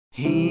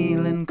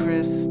Healing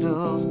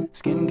crystals,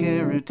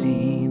 skincare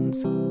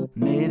routines,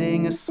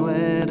 knitting a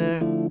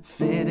sweater,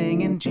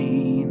 fitting in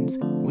jeans.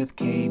 With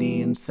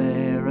Katie and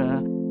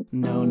Sarah,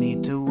 no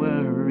need to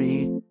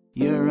worry,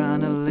 you're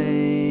on a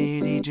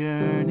lady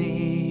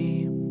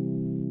journey.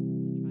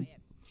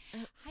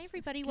 Hi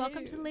everybody,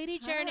 welcome to Lady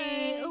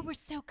Journey. Hi. Oh, we're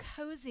so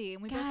cozy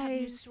and we both have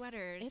new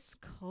sweaters. It's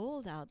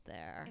cold out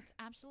there. It's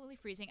absolutely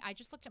freezing. I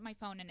just looked at my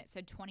phone and it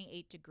said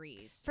 28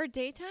 degrees. For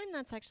daytime,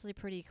 that's actually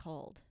pretty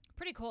cold.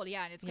 Pretty cold,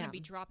 yeah, and it's going Yeah. to be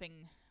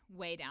dropping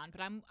way down, but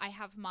I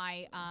have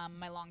my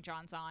my long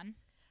johns on.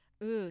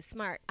 Ooh,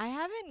 smart. I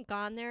haven't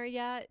gone there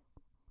yet,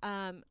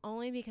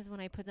 only because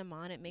when I put them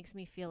on, it makes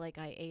me feel like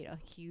I ate a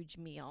huge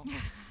meal.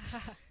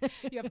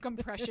 You have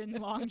compression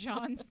long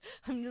johns.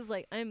 I'm just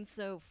like, I'm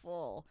so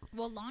full.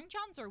 Well, long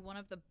johns are one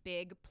of the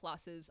big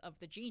pluses of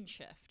the jean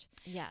shift.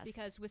 Yes.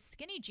 Because with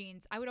skinny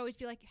jeans, I would always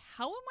be like,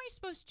 how am I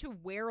supposed to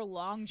wear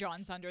long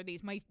johns under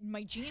these?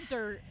 My jeans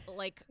are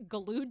like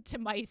glued to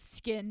my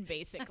skin,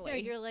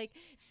 basically. You're like,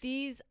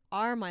 these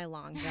are my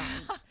long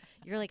johns.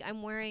 You're like,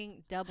 I'm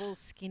wearing double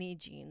skinny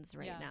jeans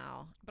right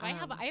now. But I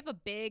have a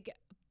big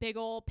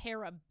old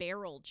pair of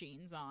barrel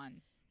jeans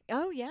on.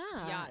 Oh, yeah.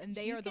 Yeah, and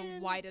they are the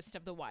widest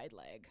of the wide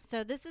leg.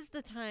 So this is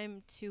the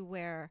time to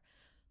wear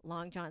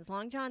long johns.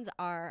 Long johns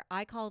are,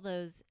 I call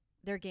those,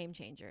 they're game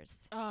changers.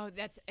 Oh,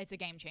 it's a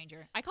game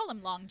changer. I call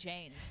them long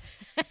janes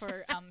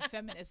for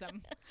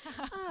feminism.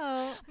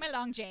 Oh. My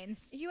long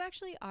janes. You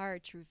actually are a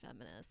true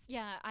feminist.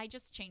 Yeah, I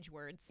just change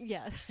words.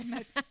 Yeah.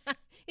 That's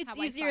It's how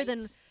I easier than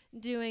fight.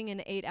 doing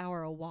an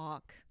 8-hour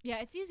walk. Yeah,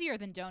 it's easier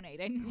than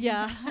donating.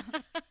 Yeah.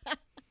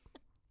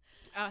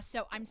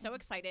 So I'm so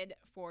excited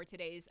for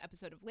today's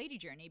episode of Lady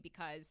Journey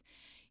because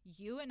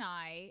you and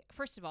I,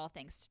 first of all,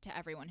 thanks to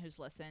everyone who's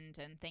listened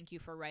and thank you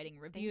for writing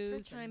reviews.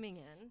 Thanks for chiming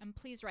in. And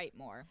please write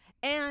more.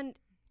 And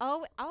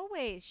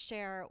always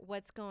share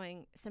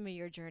some of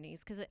your journeys,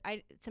 because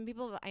some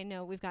people I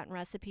know, we've gotten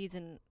recipes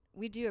and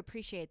we do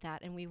appreciate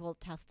that, and we will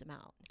test them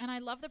out. And I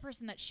love the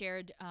person that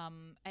shared,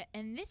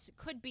 and this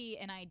could be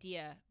an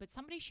idea, but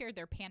somebody shared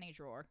their panty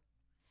drawer.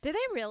 Did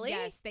they really?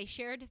 Yes, they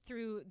shared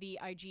through the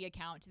IG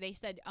account. They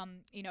said,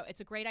 it's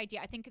a great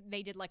idea. I think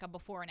they did like a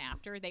before and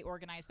after. They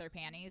organized their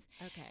panties.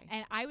 Okay.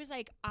 And I was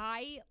like,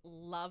 I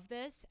love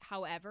this.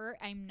 However,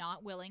 I'm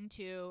not willing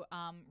to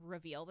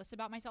reveal this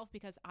about myself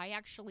because I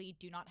actually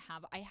do not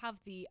have. I have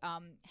the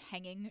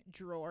hanging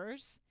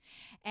drawers,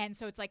 and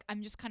so it's like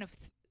I'm just kind of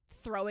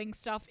throwing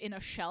stuff in a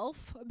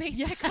shelf,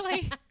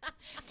 basically.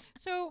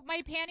 So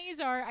my panties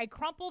are, I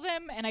crumple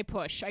them and I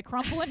push. I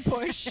crumple and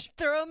push.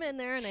 Throw them in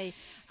there, and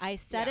I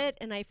set it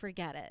and I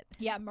forget it.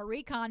 Yeah,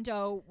 Marie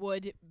Kondo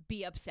would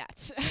be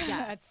upset.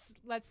 Yeah.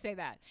 Let's say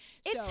that.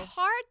 It's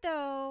hard,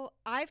 though.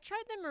 I've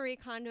tried the Marie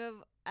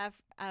Kondo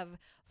of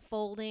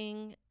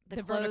folding the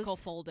clothes. vertical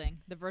folding.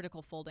 The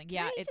vertical folding.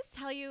 Can I just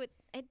tell you,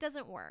 it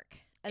doesn't work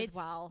as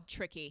well.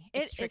 Tricky.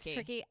 It's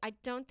tricky. I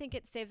don't think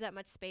it saves that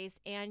much space,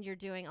 and you're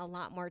doing a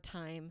lot more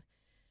time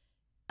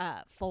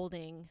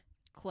folding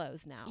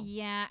clothes now.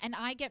 Yeah, and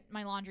I get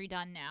my laundry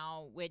done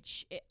now,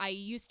 which I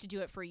used to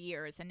do it for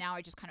years, and now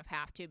I just kind of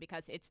have to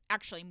because it's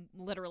actually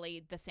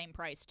literally the same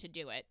price to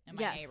do it in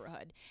my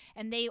neighborhood.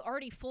 And they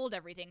already fold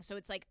everything, so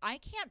it's like I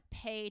can't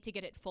pay to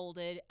get it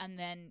folded and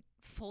then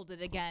fold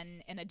it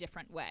again in a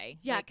different way.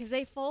 Yeah, because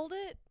they fold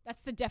it.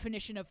 That's the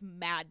definition of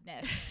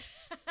madness.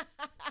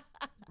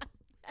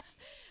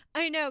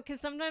 I know, because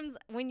sometimes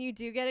when you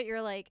do get it,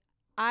 you're like,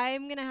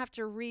 I'm going to have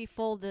to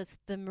refold this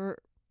the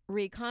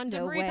Marie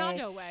Kondo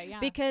way.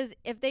 Yeah. Because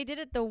if they did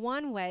it the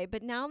one way,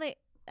 but now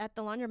at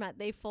the laundromat,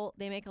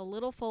 they make a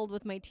little fold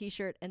with my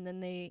t-shirt and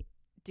then they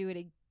do it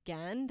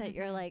again, that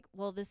you're like,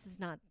 well,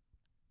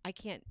 I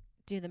can't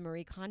do the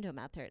Marie Kondo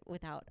method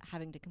without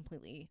having to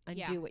completely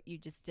undo what you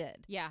just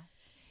did. Yeah.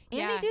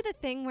 And they do the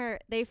thing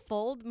where they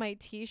fold my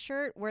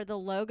t-shirt where the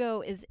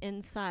logo is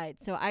inside.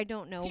 So I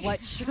don't know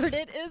what shirt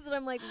it is. And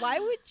I'm like, why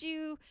would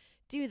you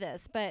do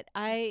this? But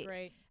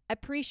I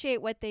appreciate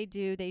what they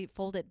do. They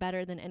fold it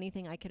better than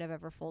anything I could have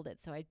ever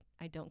folded. So I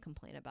don't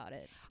complain about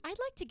it. I'd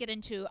like to get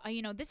into,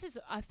 this is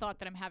a thought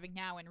that I'm having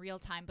now in real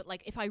time, but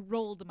like if I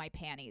rolled my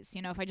panties,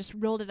 if I just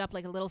rolled it up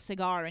like a little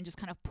cigar and just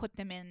kind of put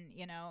them in,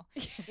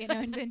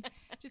 and then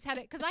just had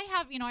it. Because I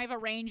have a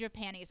range of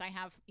panties. I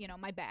have,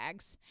 my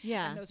bags.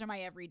 Yeah. And those are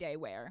my everyday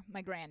wear,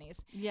 my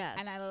grannies. Yes.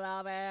 And I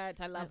love it.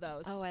 I love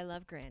those. Oh, I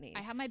love grannies.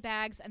 I have my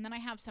bags, and then I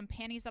have some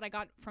panties that I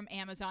got from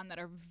Amazon that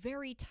are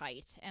very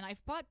tight. And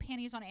I've bought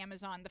panties on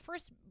Amazon. The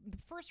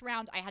first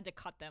round, I had to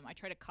cut them. I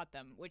tried to cut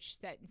them,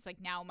 it's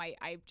like now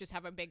I just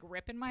have a big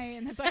rip in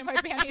the side of my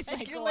panties.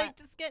 Like, you're like,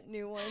 just get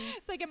new ones.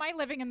 It's like, am I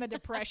living in the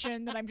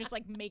depression that I'm just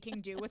like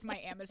making do with my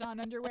Amazon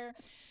underwear?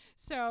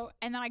 So,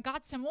 and then I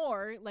got some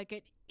more like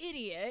an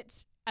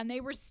idiot, and they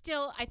were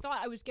still, I thought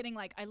I was getting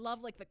like, I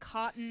love like the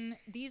cotton.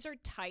 These are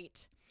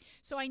tight.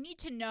 So I need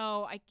to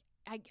know,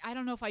 I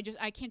don't know if I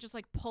can't just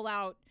like pull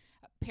out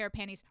a pair of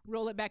panties,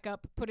 roll it back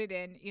up, put it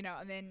in,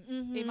 and then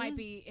it might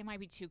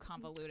be too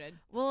convoluted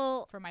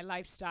for my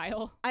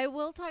lifestyle. I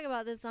will talk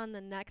about this on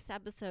the next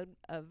episode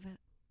of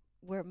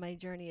where my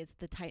journey is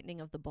the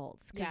tightening of the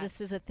bolts. Because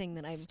this is a thing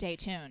that I'm stay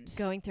tuned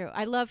going through.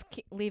 I love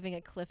leaving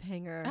a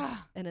cliffhanger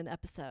in an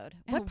episode.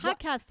 What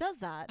podcast does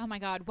that? Oh my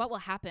God, what will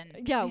happen?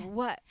 Yeah,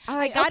 what? Oh,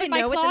 I gotta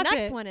know what the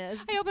next one is.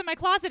 I opened my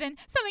closet and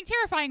something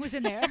terrifying was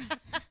in there.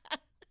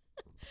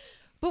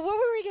 But what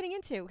were we getting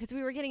into? Because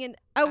we were getting in.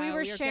 Oh, we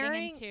were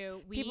sharing.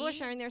 People were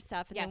sharing their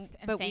stuff. And yes, then,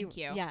 and but thank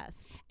you. Yes.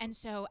 And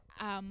so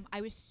I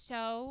was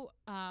so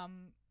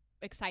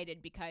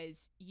excited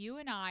because you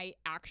and I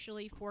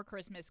actually for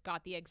Christmas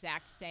got the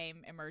exact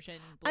same immersion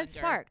blender.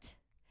 Unsparked.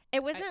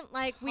 It wasn't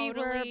like we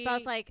were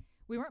both like.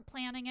 We weren't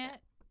planning it.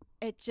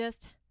 It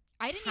just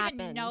I didn't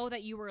even know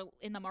that you were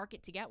in the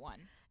market to get one.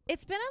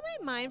 It's been on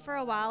my mind for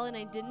a while, and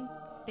I didn't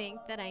think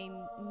that I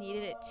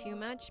needed it too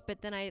much.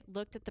 But then I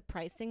looked at the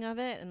pricing of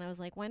it, and I was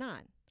like, why not?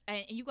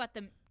 And you got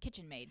the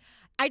KitchenMaid.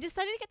 I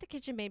decided to get the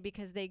KitchenMaid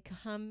because they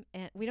come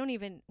and we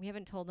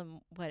haven't told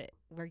them what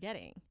we're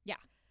getting. Yeah.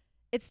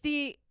 It's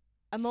the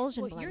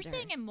emulsion blender. You're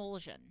saying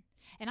emulsion,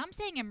 and I'm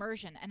saying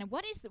immersion. And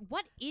what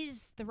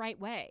is the right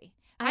way?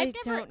 I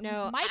don't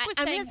know. Mike was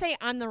I'm saying, going to say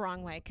I'm the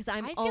wrong way because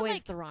I'm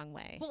always the wrong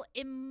way. Well,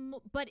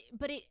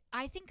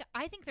 I think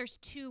there's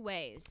two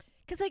ways.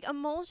 Because like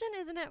emulsion,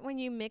 isn't it when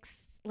you mix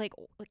like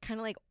kind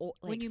of like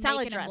when you salad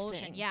make an dressing?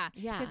 Emulsion, yeah.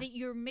 Because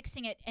you're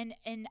mixing it and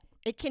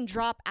it can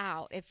drop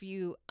out if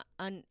you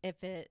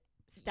if it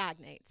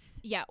stagnates.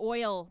 Yeah,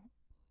 oil.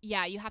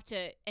 Yeah, you have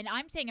to. And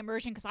I'm saying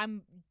immersion because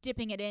I'm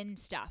dipping it in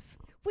stuff.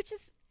 Which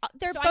is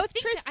they're both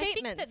true I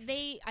statements.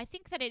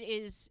 think that it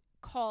is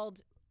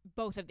called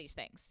both of these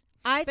things.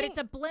 But it's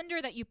a blender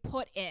that you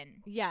put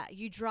in. Yeah,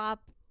 you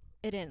drop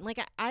it in. Like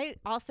I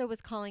also was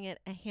calling it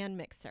a hand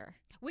mixer.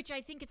 Which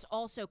I think it's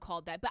also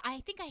called that. But I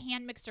think a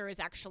hand mixer is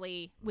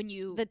actually when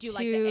you do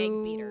like the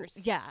egg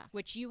beaters. Yeah.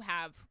 Which you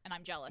have and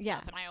I'm jealous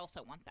of. And I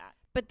also want that.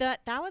 But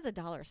that was a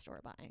dollar store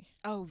buy.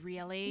 Oh,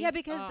 really? Yeah,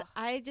 because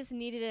I just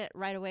needed it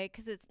right away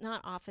because it's not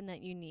often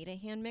that you need a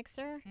hand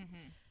mixer.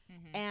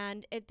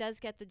 And it does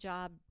get the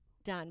job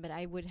done, but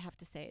I would have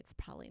to say it's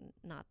probably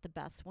not the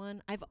best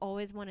one. I've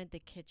always wanted the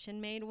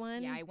KitchenMaid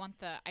one. Yeah, I want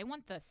the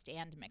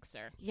stand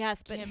mixer.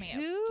 Yes, but give me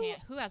a stand.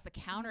 Who has the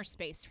counter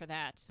space for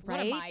that?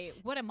 Right?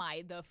 What am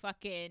I? The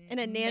fucking in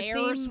a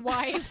mayor's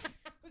wife?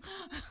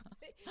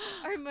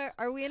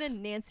 Are we in a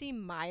Nancy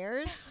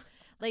Myers?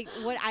 Like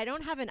what? I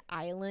don't have an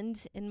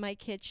island in my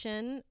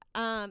kitchen.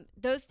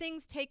 Those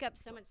things take up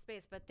so much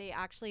space, but they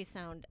actually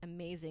sound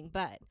amazing.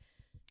 But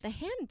the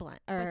hand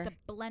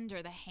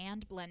blender, the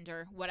hand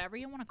blender, whatever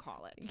you want to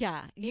call it.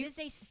 Yeah, it is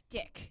a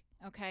stick.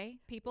 Okay,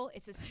 people,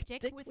 it's a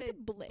stick with a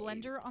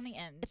blender on the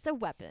end. It's a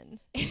weapon.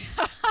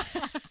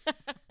 I've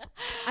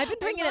been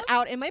bringing it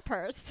out in my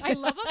purse. I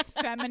love a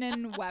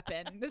feminine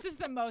weapon. This is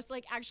the most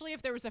actually,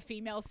 if there was a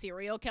female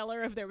serial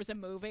killer, if there was a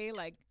movie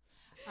just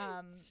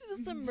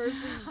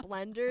immerses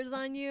blenders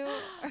on you.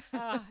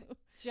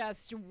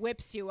 Just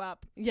whips you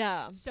up.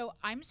 Yeah. So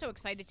I'm so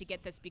excited to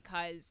get this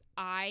because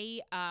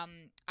I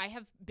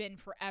have been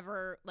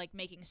forever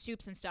making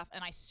soups and stuff,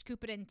 and I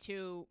scoop it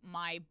into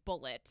my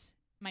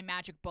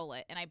magic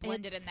bullet, and I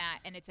blend it in that,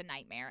 and it's a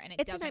nightmare, and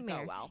it doesn't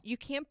go well. You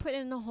can't put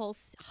in the whole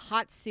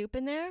hot soup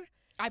in there.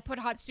 I put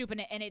hot soup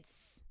in it, and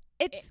it's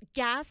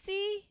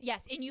gassy.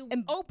 Yes, and you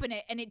open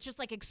it, and it just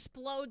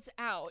explodes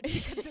out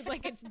because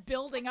it's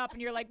building up,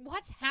 and you're like,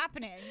 what's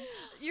happening?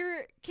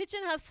 Your kitchen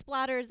has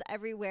splatters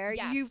everywhere.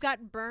 Yes. You've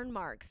got burn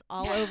marks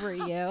all over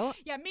you.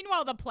 Yeah,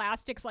 meanwhile, the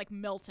plastic's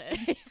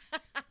melted.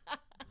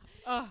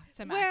 Oh, it's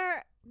a mess.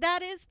 Where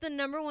that is the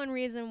number one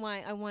reason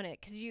why I want it,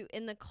 because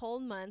in the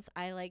cold months,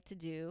 I like to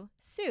do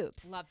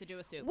soups. Love to do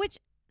a soup. Which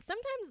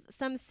sometimes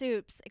some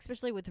soups,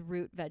 especially with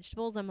root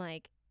vegetables, I'm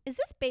like, is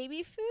this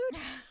baby food?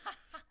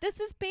 This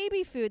is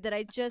baby food that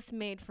I just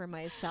made for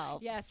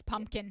myself. Yes,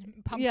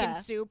 pumpkin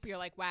soup. You're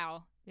like,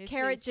 wow.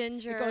 Carrot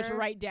ginger. It goes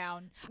right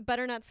down.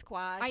 Butternut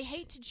squash. I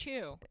hate to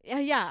chew.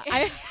 Yeah.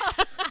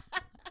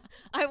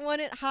 I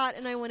want it hot,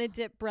 and I want to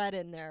dip bread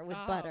in there with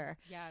butter.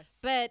 Yes.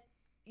 But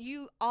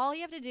all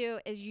you have to do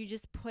is you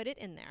just put it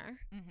in there,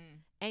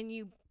 and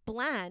you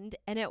blend,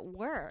 and it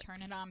works.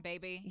 Turn it on,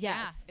 baby. Yes.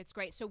 Yeah, it's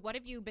great. So what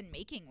have you been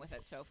making with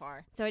it so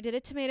far? So I did a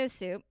tomato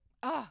soup.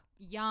 Oh,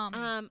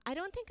 yum. I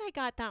don't think I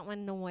got that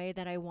one the way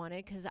that I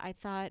wanted, because I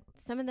thought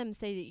some of them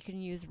say that you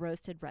can use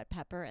roasted red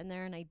pepper in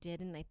there, and I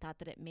did, and I thought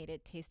that it made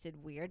it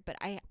tasted weird. But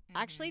I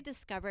actually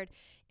discovered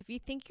if you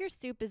think your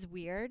soup is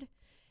weird,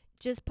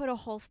 just put a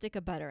whole stick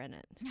of butter in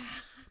it.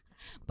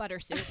 Butter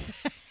soup.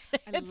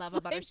 I love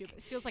a butter soup.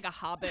 It feels like a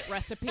Hobbit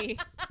recipe.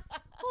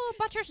 Oh,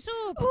 butter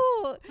soup.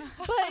 Oh,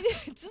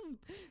 but just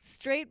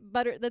straight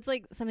butter. That's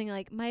something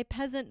like my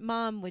peasant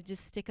mom would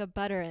just stick a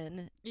butter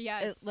in.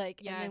 Yes. And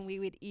then we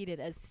would eat it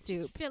as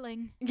soup. Just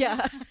filling.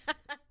 Yeah.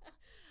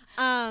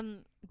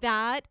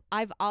 That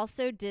I've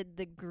also did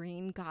the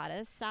green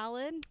goddess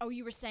salad. Oh,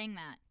 you were saying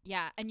that.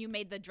 Yeah. And you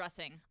made the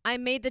dressing. I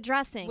made the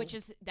dressing.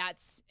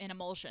 That's an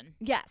emulsion.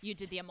 Yes. You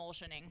did the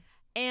emulsioning.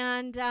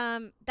 And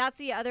that's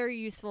the other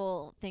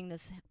useful thing,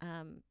 this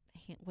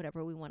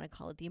whatever we want to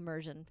call it, the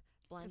immersion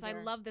blender. Because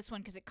I love this one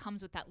because it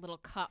comes with that little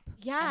cup.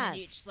 Yes. And then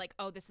you just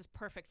this is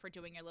perfect for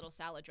doing your little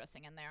salad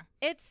dressing in there.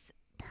 It's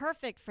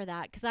perfect for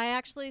that because I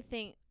actually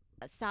think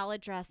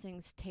salad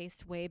dressings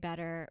taste way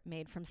better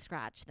made from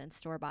scratch than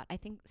store-bought. I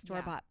think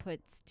store-bought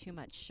puts too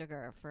much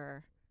sugar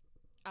for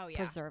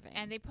preserving.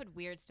 And they put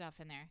weird stuff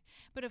in there.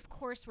 But of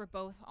course, we're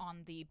both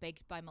on the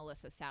Baked by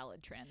Melissa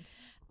salad trend, which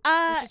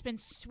has been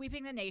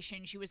sweeping the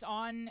nation. She was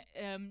on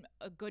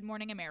a Good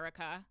Morning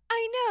America.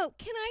 I know.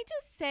 Can I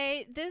just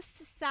say, this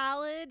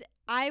salad,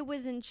 I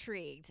was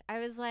intrigued. I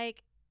was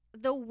like,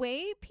 the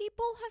way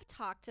people have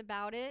talked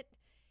about it,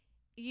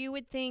 you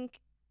would think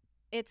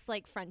it's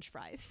like French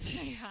fries.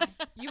 Yeah.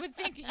 You would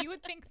think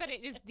that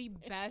it is the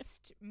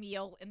best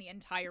meal in the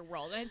entire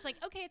world. And it's like,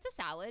 okay, it's a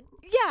salad.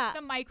 Yeah.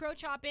 The micro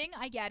chopping,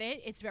 I get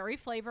it. It's very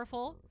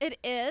flavorful. It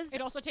is. It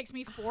also takes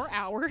me 4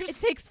 hours. It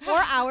takes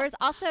 4 hours.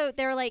 Also,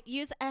 they're like,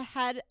 use a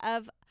head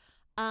of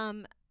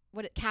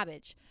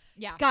cabbage.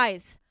 Yeah.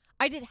 Guys,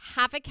 I did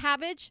half a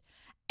cabbage.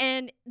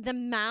 And the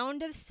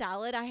mound of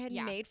salad I had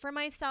made for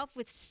myself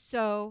was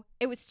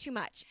it was too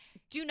much.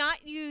 Do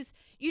not use,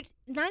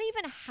 not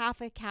even half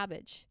a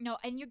cabbage. No,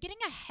 and you're getting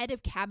a head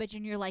of cabbage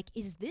and you're like,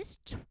 is this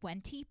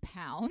 20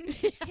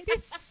 pounds? It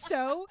is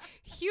so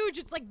huge.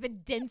 It's like the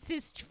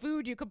densest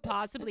food you could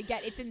possibly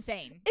get. It's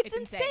insane. It's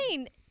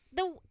insane.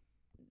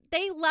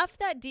 They left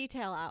that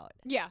detail out.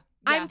 Yeah.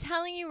 I'm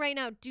telling you right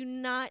now,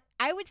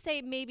 I would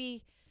say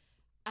maybe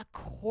a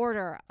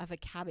quarter of a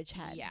cabbage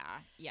head.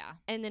 Yeah.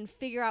 And then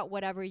figure out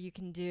whatever you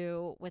can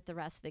do with the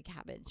rest of the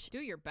cabbage. Do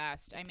your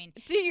best. I mean,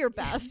 do your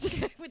best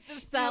with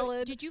the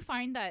salad. Did you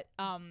find that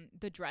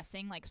the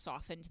dressing like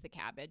softened the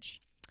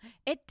cabbage?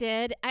 It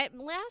did. It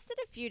lasted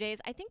a few days.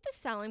 I think the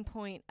selling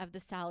point of the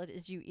salad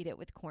is you eat it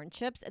with corn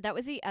chips. That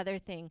was the other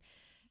thing.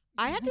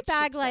 I had to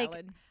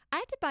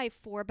buy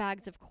 4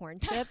 bags of corn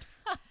chips.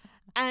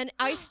 And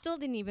I still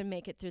didn't even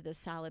make it through the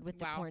salad with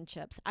the corn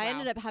chips. I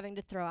ended up having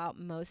to throw out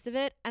most of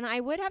it. And I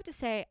would have to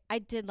say I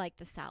did like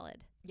the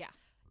salad. Yeah.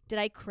 Did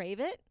I crave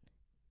it?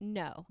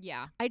 No.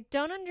 Yeah. I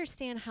don't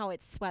understand how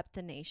it swept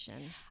the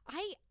nation.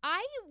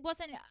 I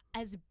wasn't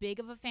as big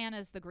of a fan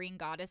as the Green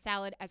Goddess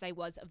salad as I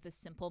was of the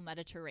simple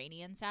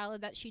Mediterranean salad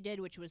that she did,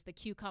 which was the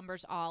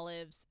cucumbers,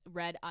 olives,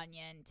 red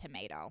onion,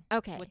 tomato.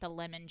 Okay. With the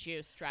lemon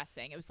juice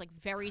dressing. It was like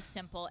very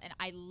simple, and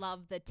I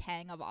love the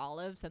tang of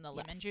olives and the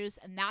lemon juice,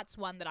 and that's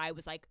one that I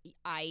was like,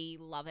 I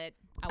love it.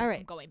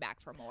 I'm going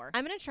back for more.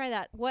 I'm going to try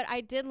that. What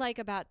I did like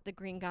about the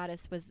Green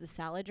Goddess was the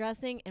salad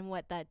dressing, and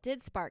what that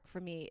did spark for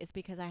me is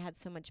because I had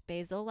so much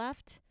basil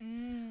left.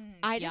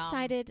 I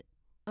decided,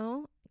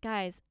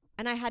 guys,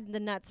 and I had the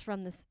nuts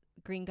from this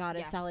Green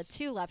Goddess salad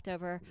too left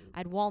over. I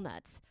had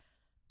walnuts.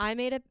 I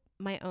made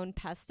my own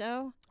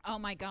pesto. Oh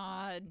my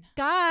God.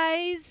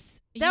 Guys.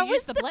 You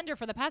used the blender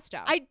for the pesto.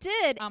 I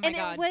did. Oh my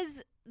God. It was,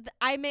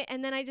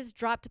 and then I just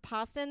dropped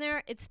pasta in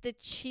there. It's the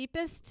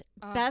cheapest,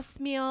 best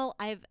meal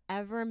I've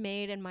ever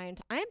made in my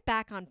entire. I'm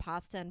back on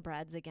pasta and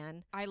breads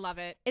again. I love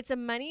it. It's a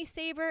money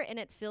saver and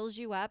it fills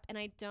you up. And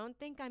I don't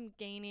think I'm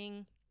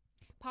gaining.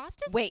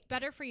 Pasta's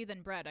better for you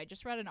than bread. I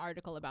just read an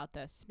article about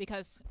this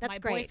because my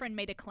boyfriend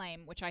made a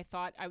claim, which I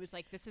thought, I was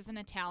like, this is an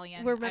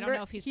Italian. Remember, I don't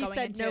know if he said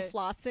into no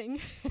flossing.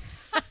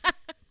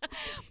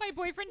 My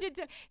boyfriend did.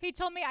 He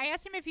told me, I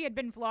asked him if he had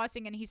been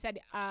flossing, and he said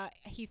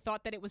he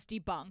thought that it was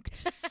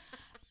debunked.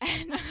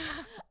 And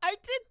I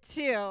did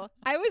too.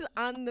 I was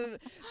on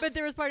but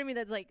there was part of me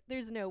that's like,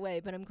 there's no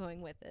way, but I'm going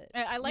with it.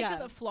 I like that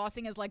the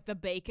flossing is like the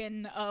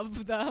bacon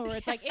of where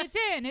it's like, it's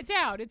in, it's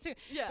out.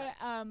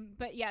 Yeah.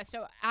 But yeah,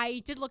 so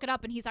I did look it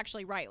up, and he's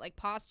actually right. Like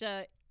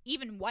pasta,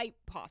 even white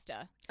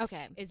pasta,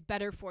 is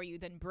better for you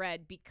than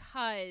bread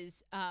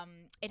because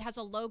it has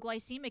a low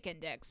glycemic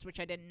index, which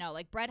I didn't know.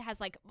 Like bread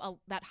has like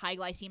that high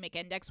glycemic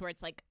index where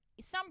it's like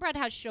some bread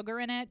has sugar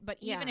in it, but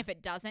even if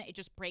it doesn't, it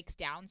just breaks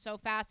down so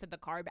fast that the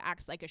carb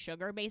acts like a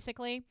sugar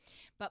basically.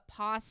 But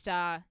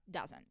pasta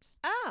doesn't.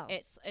 Oh,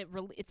 it's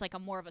like a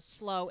more of a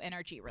slow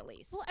energy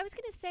release. Well, I was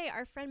gonna say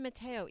our friend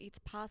Mateo eats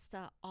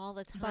pasta all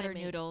the time. Butter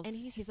noodles, and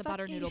he's a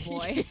butter noodle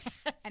boy,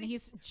 yes. And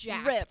he's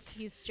jacked. Ripped.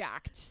 He's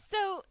jacked.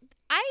 So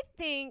I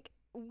think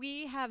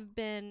we have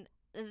been.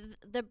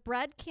 The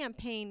bread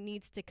campaign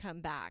needs to come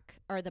back,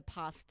 or the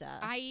pasta.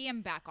 I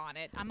am back on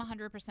it. I'm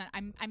 100%.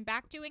 I'm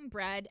back doing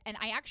bread, and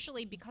I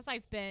actually, because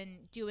I've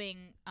been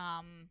doing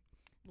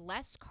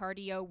less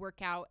cardio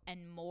workout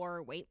and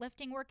more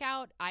weightlifting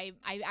workout, I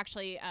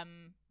actually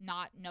am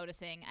not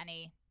noticing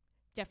any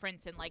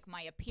difference in like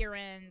my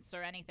appearance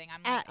or anything.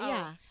 I'm like,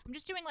 I'm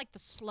just doing like the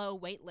slow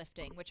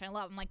weightlifting, which I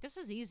love. I'm like, this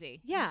is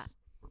easy. Yeah.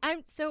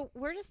 So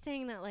we're just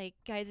saying that, like,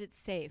 guys, it's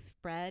safe.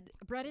 Bread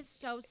is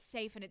so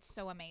safe, and it's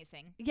so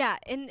amazing. Yeah,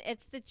 and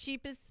it's the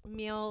cheapest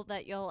meal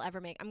that you'll ever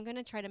make. I'm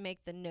gonna try to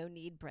make the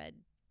no-knead bread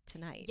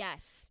tonight.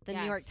 Yes, the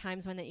New York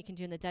Times one that you can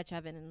do in the Dutch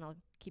oven, and I'll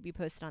keep you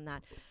posted on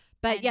that.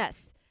 But yes,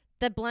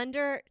 the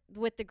blender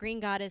with the Green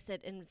Goddess,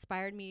 it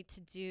inspired me to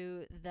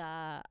do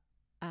the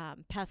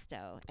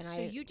pesto. And so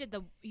you did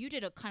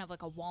a kind of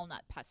like a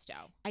walnut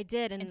pesto. I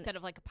did, and instead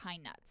of like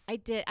pine nuts. I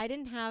did. I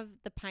didn't have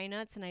the pine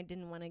nuts, and I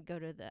didn't want to go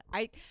to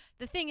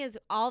the thing is,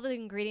 all the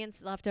ingredients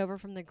left over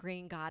from the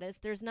Green Goddess,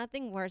 there's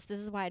nothing worse. This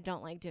is why I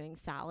don't like doing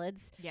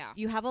salads. Yeah.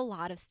 You have a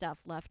lot of stuff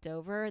left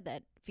over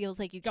that feels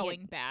like you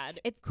going bad.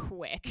 It's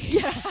quick.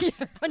 Yeah.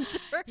 You're under.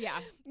 Yeah.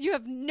 You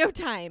have no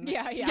time.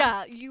 Yeah.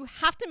 Yeah. You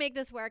have to make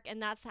this work.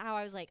 And that's how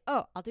I was like,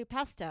 oh, I'll do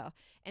pesto.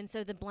 And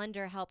so the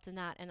blender helped in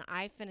that. And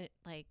I finished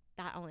like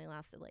that only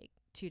lasted like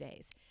 2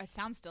 days. It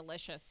sounds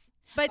delicious.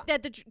 But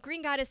the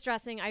Green Goddess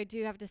dressing, I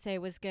do have to say,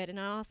 was good. And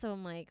I also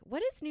am like,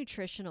 what is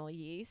nutritional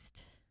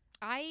yeast?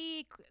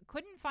 I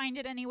couldn't find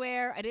it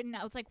anywhere.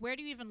 I was like, where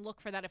do you even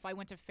look for that if I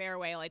went to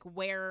Fairway? Like,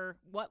 where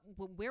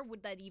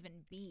would that even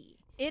be?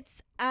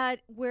 It's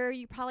where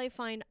you probably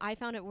I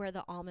found it where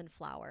the almond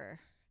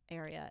flour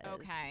area is.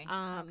 Okay.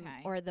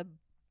 Or the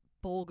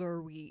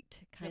bulgur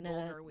wheat, kind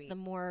of the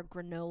more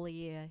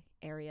granola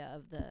area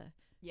of the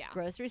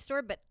grocery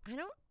store. But I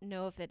don't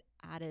know if it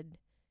added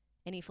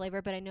any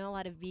flavor, but I know a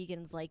lot of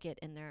vegans like it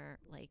in their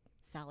like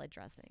salad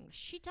dressings.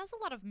 She does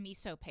a lot of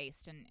miso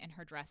paste in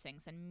her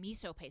dressings, and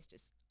miso paste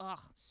is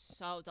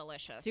so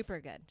delicious.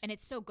 Super good. And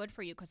it's so good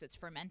for you because it's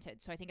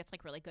fermented, so I think it's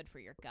like really good for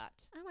your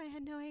gut. Oh, I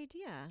had no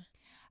idea.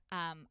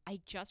 I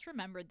just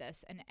remembered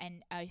this,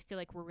 and I feel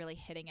like we're really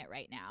hitting it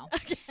right now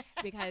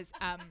because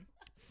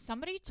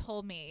somebody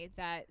told me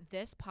that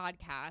this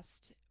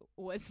podcast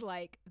was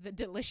like the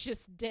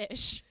delicious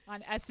dish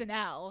on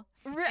SNL.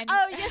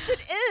 Oh, yes,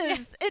 it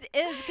is. It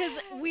is,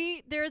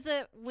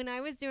 because when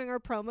I was doing our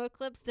promo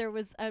clips, there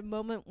was a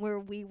moment where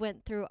we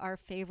went through our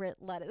favorite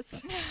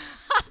lettuce.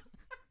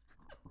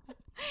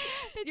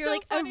 You're so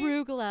like funny.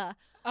 Arugula.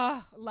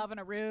 Oh, love an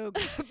arug.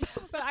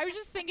 But I was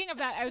just thinking of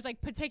that. I was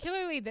like,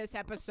 particularly this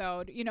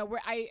episode, you know, where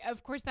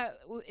of course, that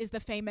is the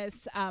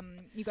famous,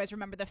 you guys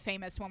remember the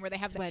famous one where they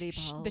have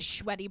the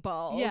sweaty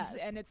balls. Yes.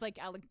 And it's like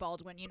Alec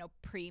Baldwin, you know,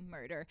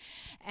 pre-murder.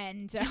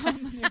 And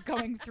they're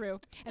going through,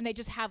 and they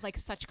just have like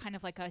such kind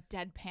of like a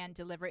deadpan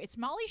delivery. It's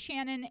Molly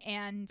Shannon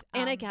and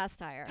Anna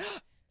Gasteyer.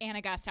 Anna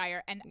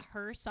Gasteyer, and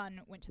her son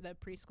went to the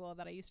preschool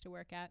that I used to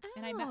work at,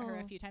 and I met her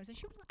a few times, and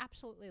she was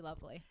absolutely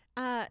lovely.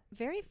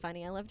 Very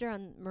funny. I loved her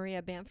on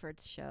Maria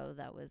Bamford's show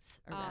that was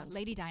around.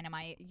 Lady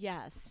Dynamite.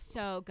 Yes.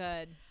 So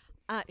good.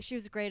 She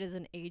was great as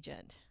an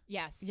agent.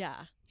 Yes.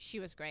 Yeah. She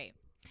was great.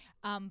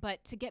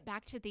 But to get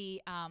back to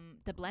the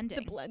blending.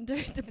 The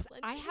blender.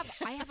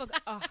 I have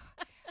a...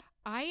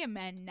 I am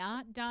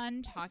not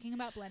done talking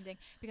about blending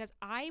because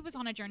I was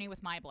on a journey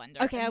with my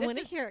blender. Okay, I want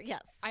to hear.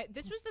 Yes.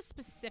 This was the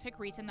specific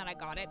reason that I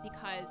got it,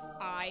 because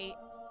I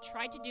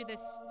tried to do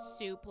this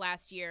soup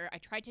last year. I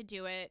tried to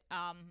do it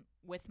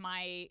with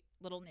my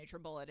little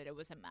NutriBullet. It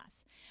was a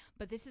mess.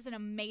 But this is an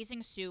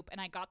amazing soup,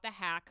 and I got the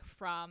hack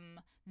from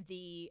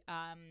the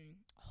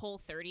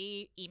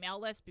Whole30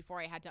 email list before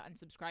I had to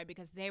unsubscribe,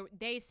 because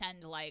they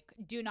send like,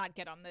 do not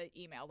get on the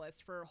email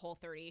list for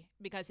Whole30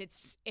 because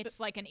it's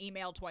like an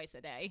email twice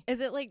a day. Is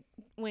it like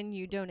when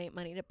you donate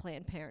money to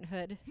Planned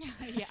Parenthood?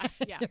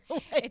 Yeah.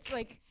 It's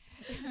like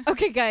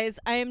okay, guys,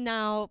 I am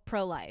now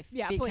pro-life.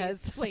 Yeah,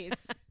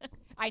 please.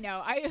 I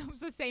know. It was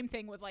the same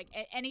thing with like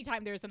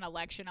anytime there's an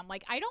election, I'm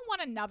like, I don't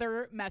want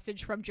another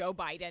message from Joe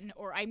Biden,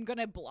 or I'm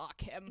gonna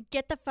block him.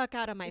 Get the fuck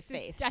out of my face.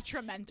 This is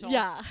detrimental.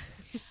 Yeah.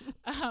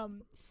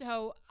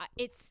 So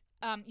it's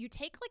you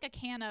take like a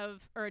can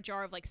of or a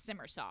jar of like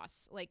simmer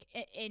sauce, like,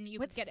 and you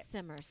What's get it.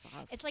 Simmer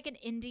sauce? It's like an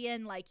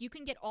Indian, like you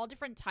can get all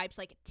different types.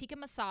 Like tikka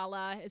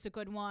masala is a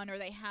good one, or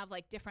they have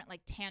like different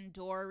like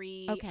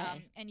tandoori.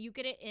 Okay. And you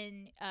get it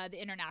in the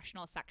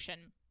international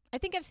section. I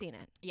think I've seen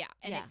it. Yeah.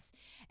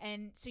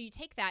 And so you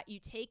take that, you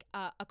take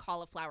a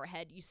cauliflower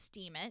head, you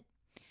steam it.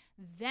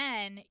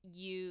 Then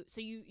you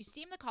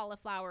steam the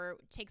cauliflower.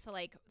 It takes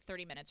like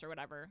 30 minutes or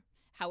whatever,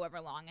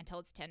 however long, until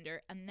it's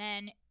tender. And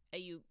then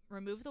you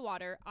remove the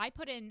water. I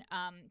put in,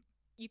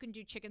 you can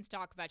do chicken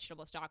stock,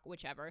 vegetable stock,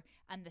 whichever,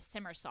 and the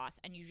simmer sauce,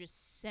 and you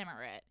just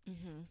simmer it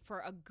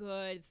for a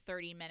good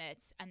 30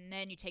 minutes. And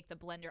then you take the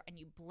blender and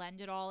you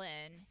blend it all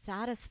in.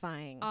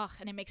 Satisfying. Oh,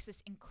 and it makes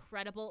this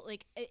incredible,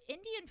 like,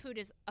 Indian food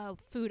is a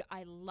food.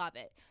 I love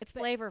it. It's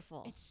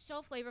flavorful. It's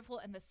so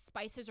flavorful, and the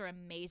spices are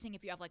amazing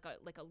if you have like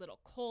a little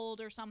cold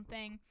or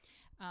something,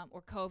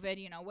 or COVID,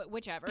 you know,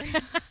 whichever.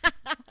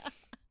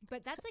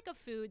 But that's like a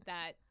food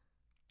that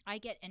I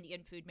get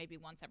Indian food maybe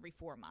once every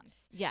 4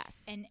 months. Yes.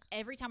 And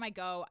every time I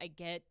go, I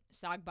get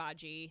sag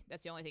bhaji.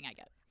 That's the only thing I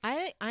get.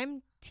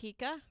 I'm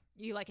tikka.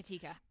 You like a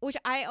tikka? Which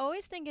I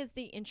always think is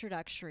the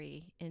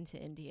introductory into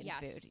Indian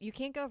food. You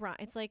can't go wrong.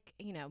 It's like,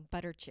 you know,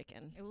 butter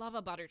chicken. I love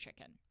a butter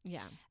chicken.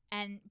 Yeah.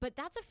 But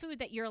that's a food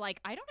that you're like,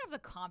 I don't have the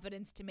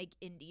confidence to make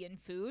Indian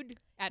food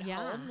at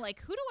home.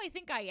 Like, who do I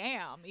think I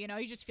am? You know,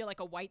 you just feel like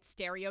a white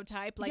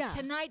stereotype. Like,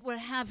 tonight we're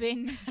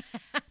having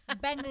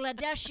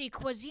Bangladeshi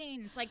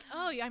cuisine. It's like,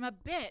 oh, I'm a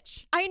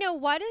bitch. I know.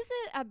 What is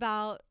it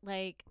about,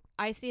 like,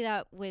 I see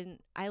that when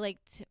I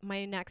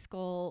my next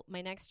goal,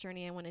 my next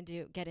journey I want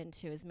to get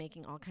into is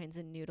making all kinds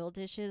of noodle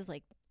dishes.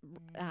 Like,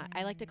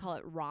 I like to call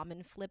it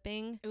ramen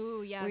flipping.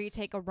 Ooh, yes. Where you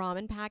take a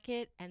ramen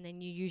packet and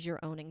then you use your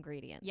own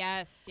ingredients.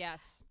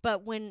 Yes.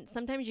 But when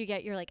sometimes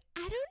you're like,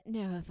 I don't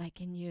know if I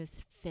can use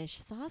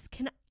fish sauce.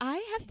 Can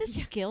I have the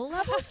skill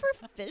level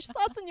for fish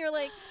sauce? And you're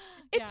like,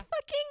 it's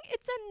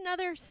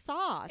another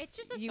sauce. It's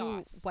just a you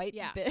sauce. White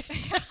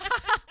bitch.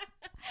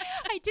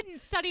 I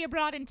didn't study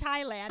abroad in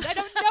Thailand. I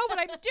don't know what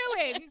I'm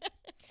doing.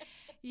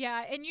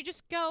 Yeah, and you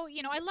just go,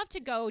 I love to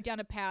go down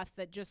a path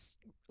that just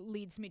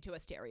leads me to a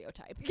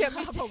stereotype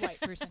of a white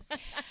person.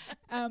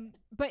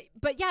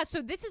 But yeah,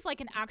 so this is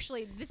like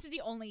this is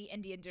the only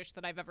Indian dish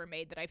that I've ever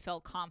made that I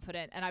felt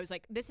confident. And I was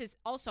like,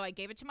 I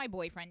gave it to my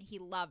boyfriend. He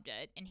loved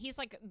it. And he's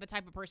like the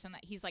type of person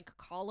that he's like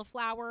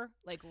cauliflower,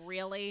 like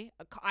really,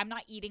 I'm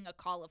not eating a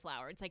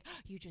cauliflower. It's like,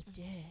 you just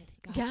did.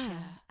 Gotcha. Yeah.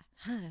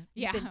 Huh,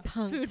 yeah,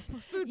 food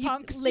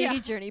punks. Lady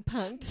Journey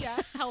punked. Yeah,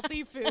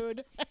 healthy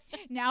food.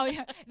 Now,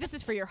 this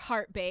is for your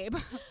heart, babe.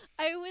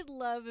 I would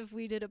love if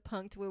we did a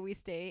punked where we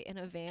stay in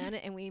a van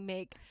and we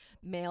make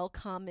male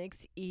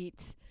comics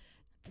eat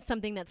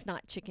something that's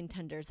not chicken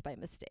tenders by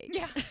mistake.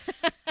 Yeah.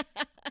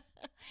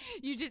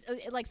 You just,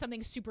 like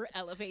something super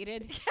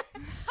elevated.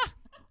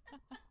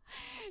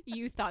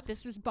 You thought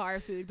this was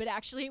bar food, but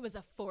actually it was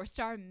a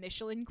 4-star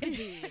Michelin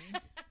cuisine.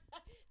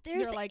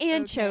 There's like,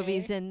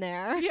 anchovies okay. in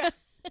there.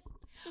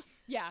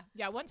 Yeah.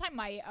 Yeah. One time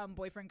my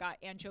boyfriend got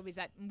anchovies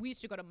we used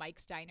to go to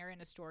Mike's Diner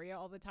in Astoria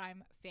all the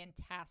time.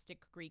 Fantastic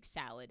Greek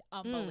salad.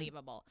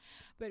 Unbelievable.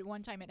 But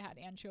one time it had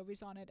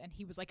anchovies on it and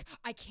he was like,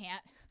 I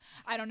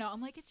don't know.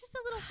 I'm like, it's just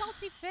a little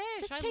salty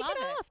fish.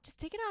 Just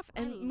take it off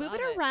and move it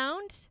love it.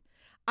 around.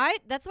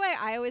 That's why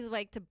I always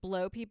like to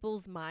blow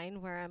people's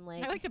mind where I'm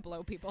like, I like to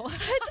blow people.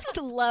 I just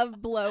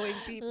love blowing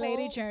people.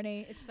 Lady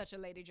journey. It's such a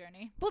lady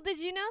journey. Well, did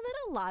you know that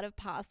a lot of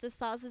pasta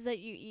sauces that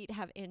you eat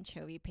have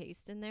anchovy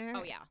paste in there?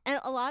 Oh, yeah.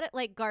 And a lot of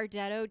like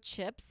Gardetto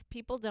chips,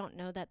 people don't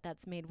know that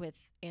that's made with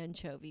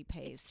anchovy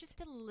paste. It's just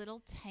a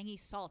little tangy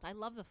salt. I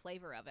love the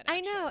flavor of it.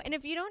 I know. And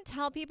if you don't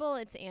tell people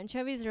it's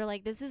anchovies, they're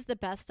like, this is the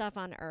best stuff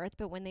on earth.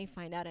 But when they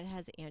find out it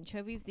has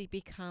anchovies, they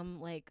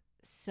become like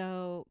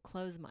so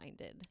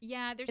close-minded.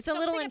 Yeah, it's a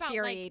little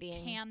infuriating. About,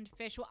 like, canned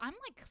fish. Well, I'm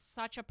like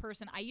such a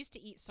person. I used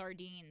to eat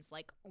sardines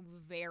like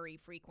very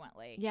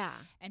frequently. Yeah.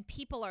 And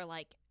people are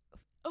like,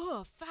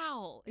 oh,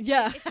 foul.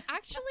 Yeah. It's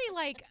actually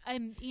like,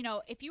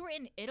 if you were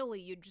in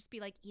Italy, you'd just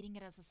be like eating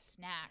it as a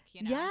snack,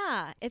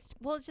 Yeah. It's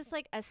just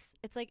like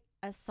it's like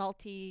a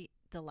salty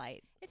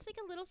delight. It's like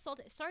a little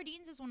salty.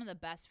 Sardines is one of the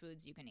best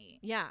foods you can eat.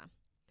 Yeah.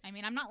 I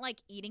mean, I'm not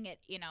like eating it,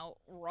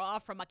 raw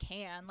from a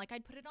can. Like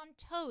I'd put it on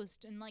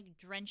toast and like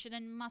drench it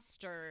in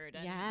mustard.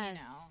 And, yes.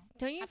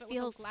 Don't you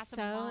feel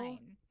so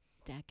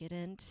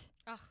decadent?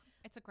 Ugh,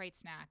 it's a great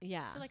snack.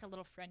 Yeah. I feel like a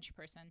little French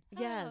person.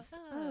 Yes.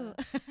 Oh.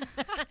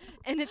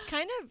 And it's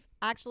kind of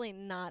actually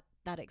not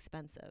that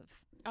expensive.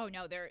 Oh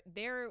no,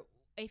 they're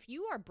if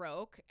you are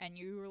broke and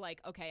you're like,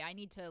 okay, I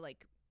need to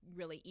like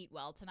really eat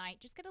well tonight,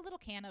 just get a little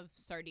can of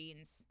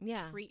sardines.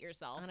 Yeah. Treat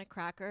yourself. On a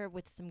cracker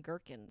with some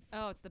gherkins.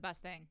 Oh, it's the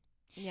best thing.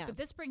 Yeah. But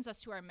this brings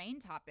us to our main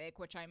topic,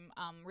 which I'm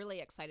really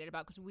excited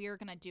about because we're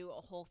going to do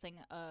a whole thing,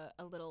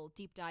 a little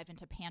deep dive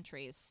into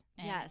pantries.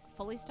 And yes.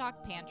 Fully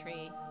stocked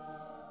pantry.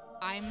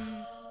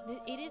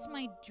 It is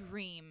my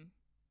dream.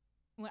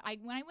 When I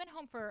went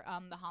home for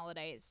the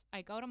holidays,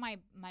 I go to my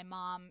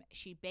mom.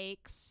 She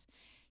bakes.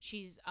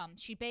 She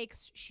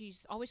bakes.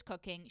 She's always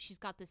cooking. She's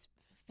got this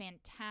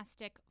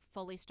fantastic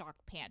fully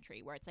stocked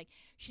pantry where it's like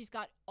she's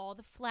got all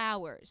the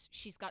flours,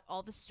 she's got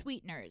all the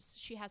sweeteners,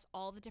 she has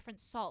all the different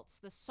salts,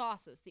 the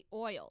sauces, the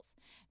oils.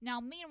 Now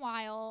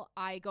meanwhile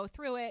I go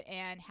through it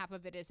and half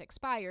of it is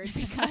expired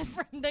because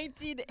from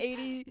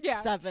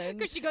 1987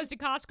 because she goes to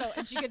Costco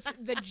and she gets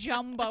the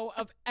jumbo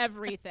of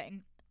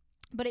everything.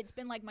 But it's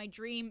been like my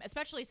dream,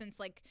 especially since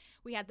like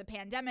we had the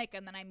pandemic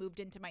and then I moved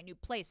into my new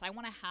place. I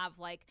want to have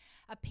like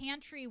a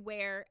pantry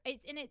where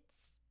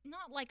it's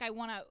not like I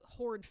want to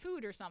hoard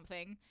food or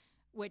something,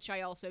 which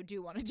I also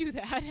do want to do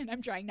that, and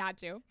I'm trying not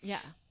to. Yeah.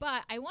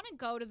 But I want to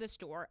go to the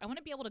store. I want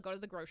to be able to go to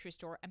the grocery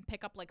store and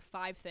pick up like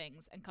 5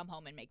 things and come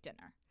home and make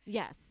dinner.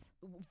 Yes.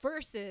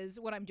 Versus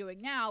what I'm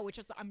doing now, which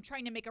is I'm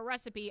trying to make a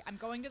recipe. I'm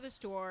going to the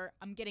store.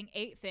 I'm getting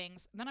 8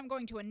 things. Then I'm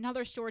going to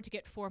another store to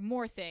get 4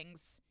 more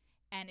things.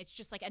 And it's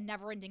just like a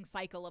never-ending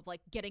cycle of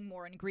like getting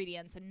more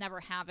ingredients and never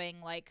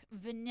having like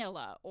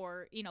vanilla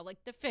or,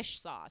 like the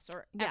fish sauce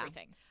or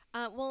everything.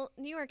 Well,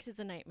 New York's is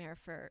a nightmare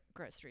for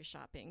grocery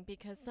shopping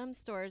because some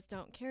stores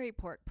don't carry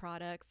pork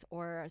products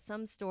or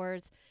some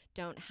stores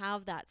don't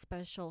have that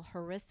special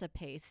harissa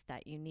paste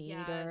that you need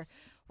or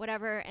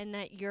whatever, and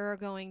that you're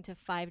going to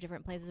 5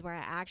 different places where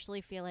I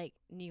actually feel like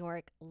New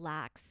York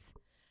lacks.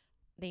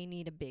 They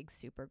need a big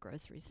super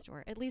grocery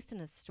store, at least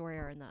in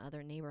Astoria or in the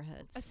other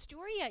neighborhoods.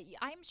 Astoria,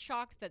 I'm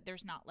shocked that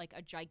there's not like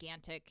a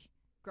gigantic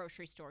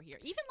grocery store here.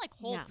 Even like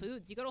Whole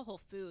Foods. You go to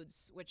Whole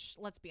Foods, which,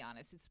 let's be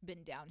honest, it's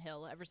been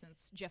downhill ever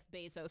since Jeff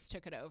Bezos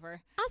took it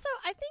over. Also,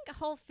 I think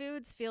Whole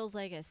Foods feels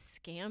like a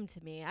scam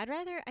to me. I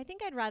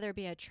think I'd rather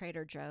be a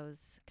Trader Joe's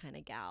kind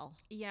of gal.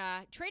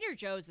 Yeah, Trader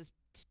Joe's is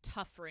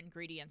tough for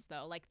ingredients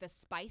though. Like the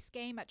spice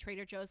game at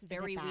Trader Joe's,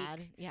 very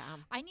weak. Yeah.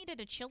 I needed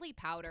a chili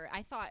powder.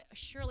 I thought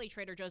surely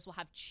Trader Joe's will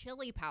have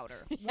chili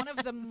powder. That's one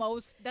of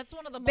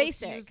the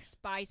most used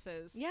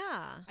spices.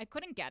 Yeah. I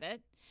couldn't get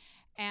it.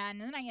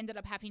 And then I ended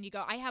up having to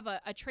go. I have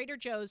a Trader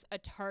Joe's, a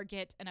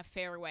Target, and a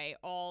Fairway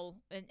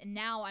and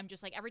now I'm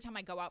just like, every time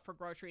I go out for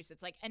groceries,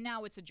 it's like, and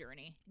now it's a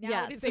journey.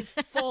 Now it is a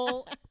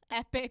full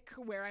epic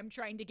where I'm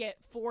trying to get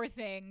 4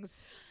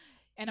 things.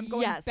 And I'm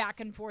going back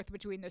and forth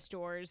between the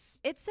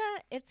stores. It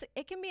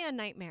can be a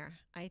nightmare,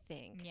 I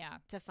think. Yeah.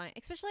 To find,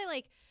 especially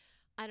like,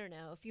 I don't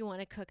know, if you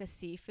want to cook a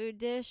seafood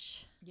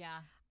dish. Yeah.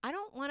 I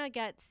don't want to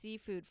get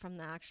seafood from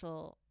the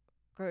actual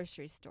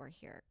grocery store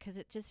here because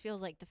it just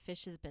feels like the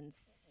fish has been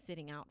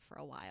sitting out for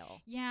a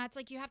while. Yeah, it's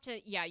like you have to,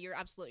 you're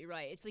absolutely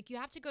right. It's like you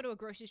have to go to a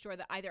grocery store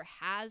that either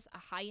has a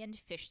high-end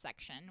fish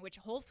section, which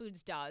Whole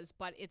Foods does,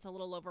 but it's a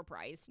little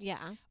overpriced.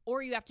 Yeah.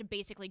 Or you have to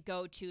basically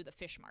go to the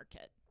fish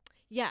market.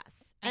 Yes.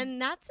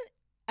 And that's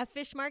a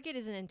fish market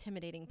is an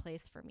intimidating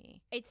place for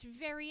me. It's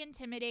very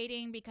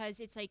intimidating because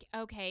it's like,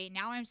 okay,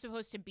 now I'm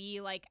supposed to be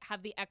like,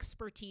 have the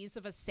expertise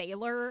of a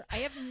sailor. I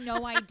have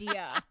no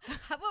idea.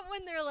 How about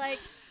when they're like,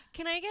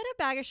 can I get a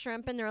bag of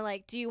shrimp? And they're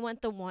like, do you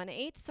want the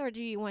 1/8 or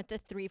do you want the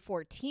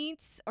 3/14?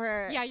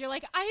 Or yeah, you're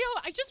like,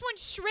 I just want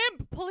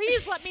shrimp.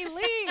 Please let me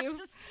leave.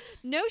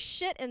 No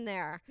shit in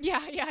there.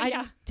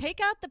 Yeah.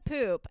 Take out the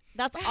poop.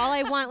 That's all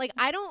I want. Like,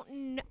 I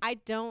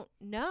don't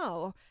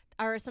know.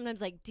 Or sometimes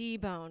like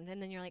deboned,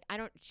 and then you're like,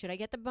 should I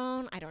get the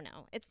bone? I don't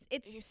know. It's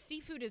Your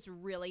seafood is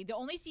really the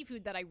only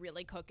seafood that I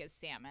really cook is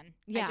salmon.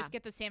 Yeah. I just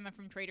get the salmon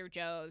from Trader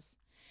Joe's.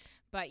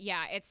 But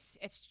yeah, it's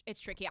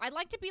tricky. I'd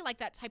like to be like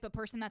that type of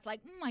person that's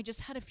like, I just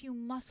had a few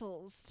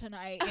mussels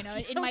tonight,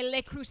 in my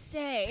Le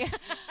Creuset,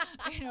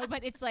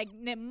 But it's like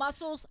the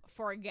mussels,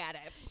 forget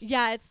it.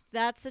 Yeah,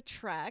 that's a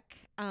trek.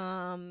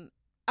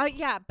 Oh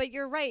yeah, but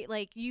you're right.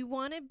 Like you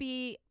want to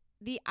be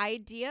the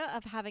idea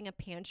of having a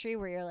pantry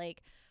where you're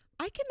like,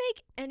 I can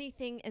make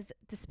anything as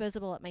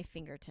disposable at my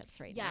fingertips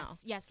right now.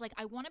 Yes. Like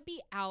I want to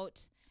be out,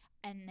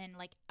 and then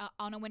like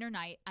on a winter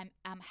night,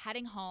 I'm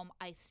heading home.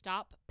 I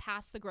stop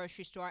past the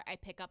grocery store. I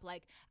pick up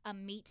like a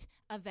meat,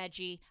 a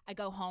veggie. I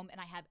go home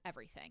and I have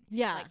everything.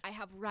 Yeah. Like I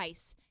have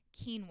rice,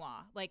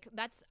 quinoa. Like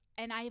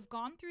and I have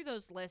gone through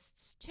those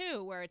lists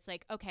too, where it's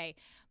like, okay,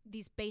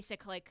 these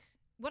basic like.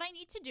 What I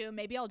need to do,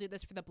 maybe I'll do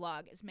this for the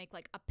blog, is make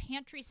like a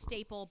pantry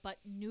staple, but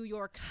New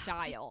York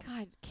style.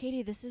 God,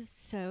 Katie, this is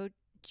so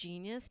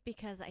genius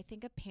because I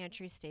think a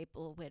pantry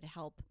staple would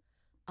help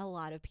a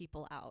lot of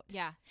people out.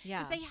 Yeah.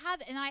 Because they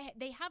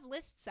have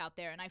lists out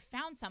there, and I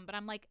found some, but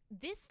I'm like,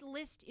 this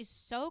list is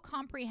so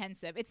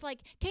comprehensive. It's like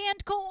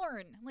canned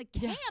corn. I'm like,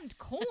 canned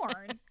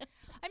corn?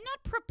 I'm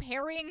not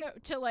preparing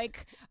to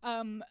like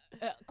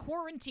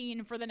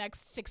quarantine for the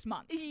next 6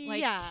 months.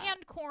 Like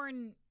canned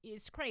corn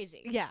is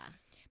crazy. Yeah.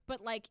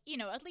 But like,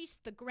 at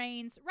least the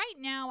grains. Right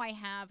now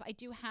I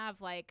do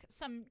have like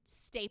some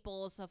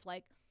staples of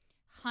like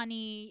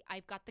honey,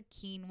 I've got the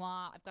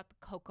quinoa, I've got the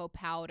cocoa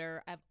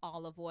powder, I have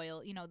olive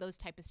oil, those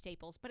type of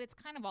staples, but it's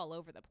kind of all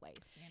over the place,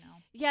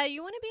 Yeah,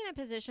 you want to be in a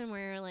position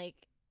where you're like,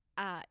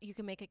 you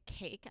can make a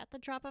cake at the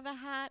drop of a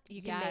hat.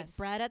 You can make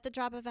bread at the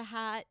drop of a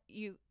hat.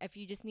 If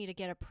you just need to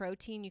get a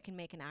protein, you can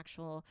make an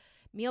actual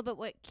meal. But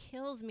what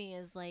kills me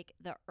is like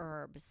the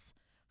herbs.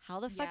 How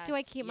the fuck do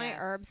I keep my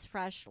herbs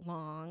fresh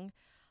long?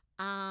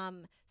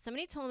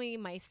 Somebody told me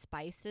my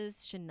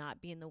spices should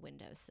not be in the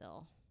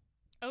windowsill.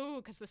 Oh,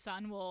 because the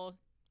sun will,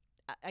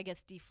 I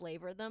guess,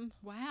 deflavor them.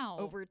 Wow.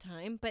 Over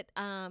time. But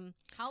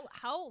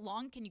how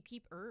long can you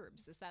keep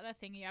herbs? Is that a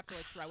thing you have to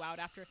like throw out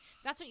after?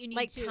 That's what you need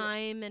like to.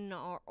 thyme and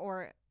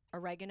or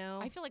oregano.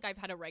 I feel like I've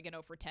had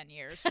oregano for 10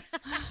 years.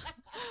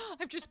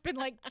 I've just been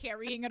like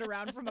carrying it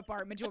around from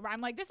apartment to apartment.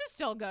 I'm like, this is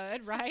still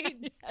good, right?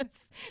 Yes.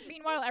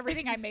 Meanwhile,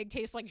 everything I make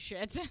tastes like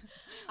shit.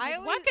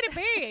 What could it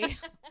be?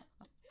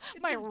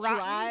 My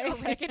rotten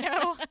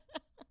oregano.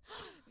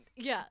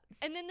 Yeah.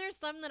 And then there's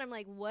some that I'm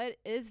like, what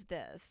is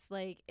this?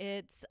 Like,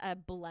 it's a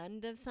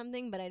blend of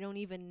something, but I don't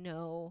even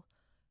know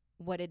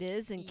what it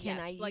is. And can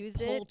I like use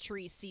it?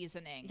 Poultry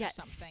seasoning or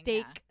something.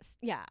 Steak.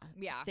 Yeah.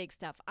 Steak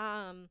stuff.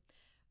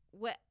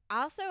 What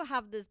I also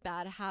have this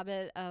bad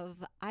habit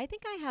of, I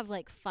think I have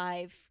like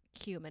 5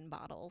 cumin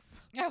bottles.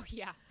 Oh,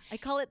 yeah. I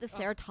call it the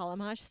Sarah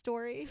Talamash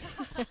story.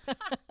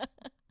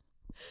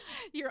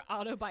 Your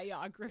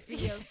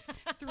autobiography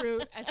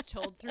as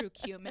told through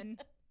cumin.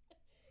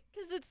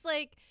 Because it's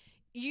like,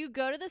 you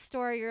go to the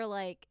store, you're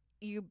like,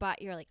 I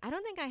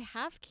don't think I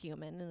have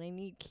cumin and I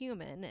need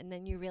cumin. And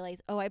then you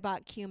realize, oh, I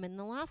bought cumin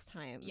the last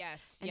time.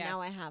 Yes. And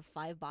now I have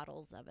 5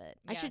 bottles of it.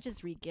 I should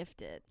just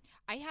regift it.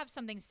 I have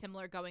something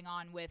similar going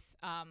on with,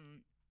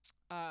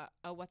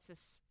 what's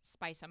this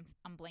spice?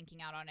 I'm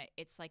blanking out on it.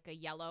 It's like a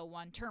yellow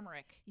one.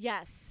 Turmeric.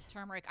 Yes.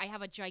 Turmeric. I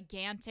have a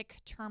gigantic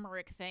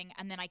turmeric thing,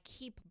 and then I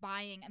keep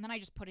buying, and then I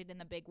just put it in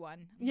the big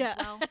one. Yeah.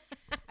 Well,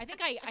 I think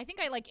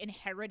I like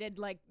inherited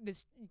like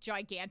this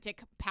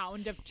gigantic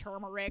pound of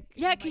turmeric.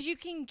 Yeah, because you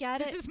can get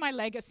This is my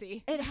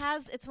legacy.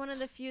 It's one of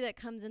the few that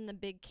comes in the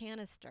big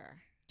canister.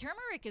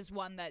 Turmeric is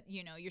one that,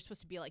 you're supposed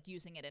to be like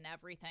using it in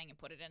everything and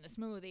put it in a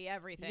smoothie,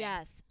 everything.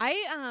 Yes.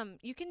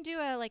 You can do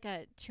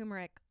a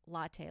turmeric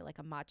latte, like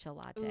a matcha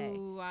latte.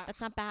 Ooh, that's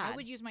not bad. I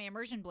would use my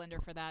immersion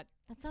blender for that.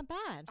 That's not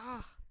bad.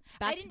 Ugh.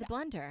 back to the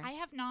blender. I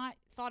have not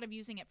thought of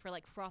using it for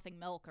like frothing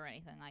milk or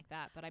anything like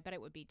that, but I bet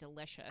it would be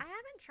delicious. I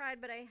haven't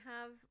tried, but I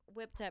have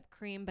whipped up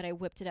cream, but I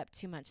whipped it up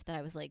too much that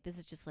I was like, this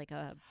is just like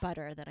a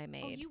butter that I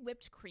made. Oh, you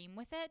whipped cream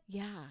with it?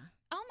 Yeah.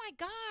 Oh my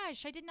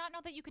gosh, I did not know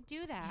that you could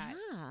do that.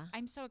 Yeah.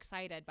 I'm so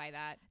excited by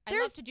that. I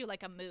love to do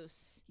like a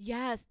mousse.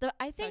 Yes.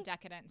 I think so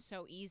decadent and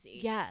so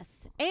easy. Yes.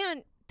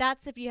 And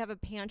that's if you have a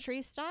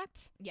pantry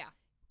stocked. Yeah.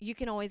 You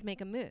can always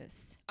make a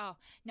mousse. Oh,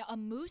 now a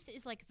mousse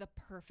is like the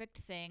perfect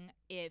thing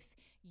if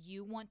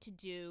you want to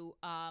do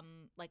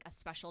like a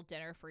special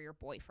dinner for your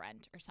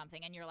boyfriend or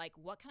something, and you're like,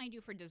 what can I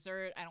do for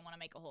dessert? I don't want to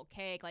make a whole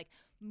cake. Like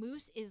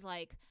mousse is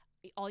like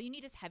all you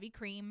need is heavy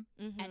cream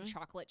and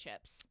chocolate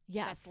chips.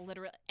 Yes. That's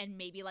literally, and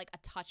maybe like a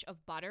touch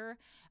of butter.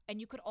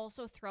 And you could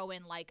also throw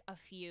in like a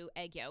few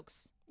egg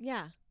yolks.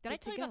 Yeah. Did I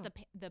tell you about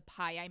the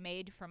pie I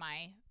made for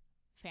my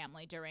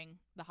family during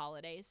the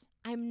holidays?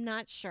 I'm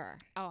not sure.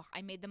 Oh,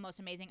 I made the most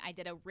amazing. I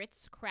did a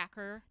Ritz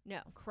cracker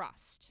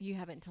crust. You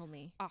haven't told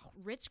me. Oh,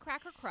 Ritz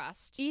cracker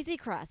crust. Easy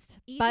crust.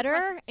 Butter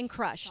crust, and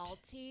crushed.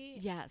 Salty.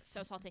 Yes.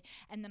 So salty.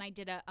 And then I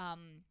did a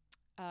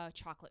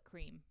chocolate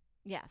cream.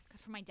 Yes.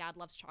 For my dad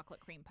loves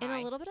chocolate cream pie. And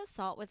a little bit of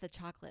salt with the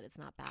chocolate is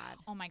not bad.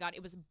 Oh my God.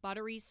 It was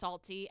buttery,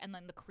 salty, and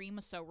then the cream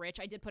was so rich.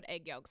 I did put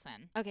egg yolks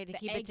in. Okay, to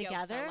keep it together?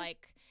 Yolks are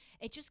like,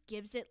 it just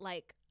gives it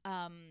like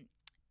a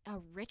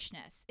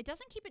richness. It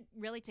doesn't keep it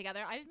really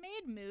together. I've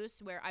made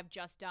mousse where I've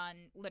just done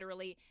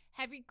literally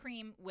heavy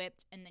cream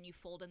whipped, and then you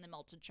fold in the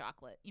melted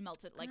chocolate. You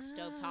melt it like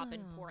stovetop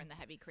and pour in the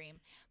heavy cream.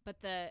 But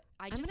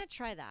I'm gonna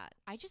try that.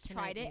 I just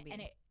tried it,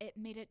 and it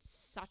made it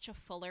such a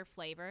fuller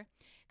flavor.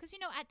 Because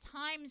at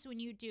times when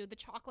you do, the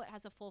chocolate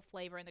has a full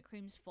flavor and the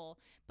cream's full,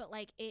 but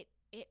like it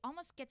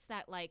almost gets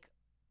that like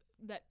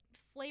that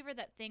flavor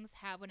that things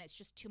have when it's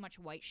just too much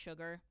white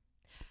sugar.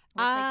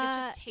 Where it's like,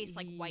 this just tastes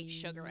like white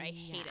sugar. I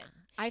hate it.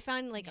 I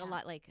find like a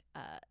lot like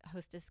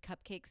Hostess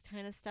cupcakes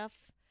kind of stuff.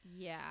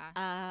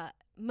 Yeah.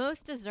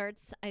 Most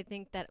desserts, I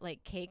think that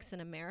like cakes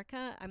in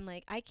America, I'm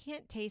like, I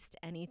can't taste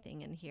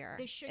anything in here.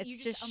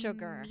 It's just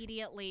sugar.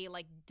 Immediately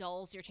like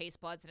dulls your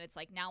taste buds, and it's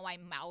like now my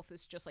mouth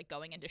is just like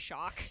going into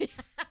shock.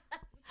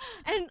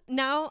 And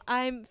now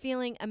I'm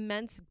feeling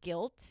immense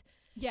guilt.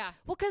 Yeah.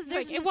 Well,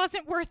 because it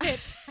wasn't worth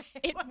it.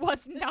 It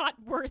was not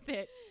worth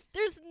it.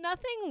 There's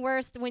nothing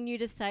worse than when you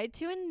decide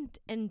to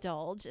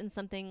indulge in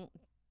something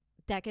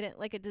decadent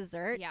like a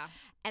dessert. Yeah.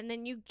 And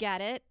then you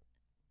get it,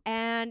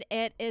 and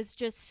it is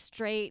just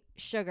straight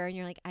sugar. And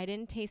you're like, I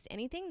didn't taste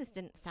anything. This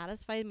didn't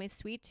satisfy my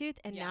sweet tooth.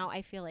 And now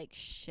I feel like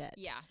shit.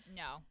 Yeah.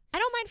 No. I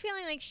don't mind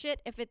feeling like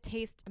shit if it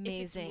tastes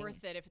amazing. If it's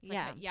worth it. If it's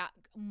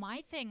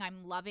my thing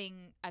I'm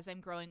loving as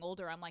I'm growing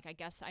older, I'm like, I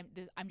guess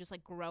I'm just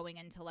like growing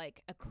into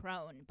like a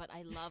crone, but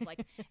I love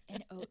like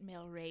an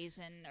oatmeal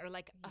raisin or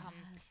like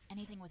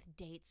anything with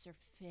dates or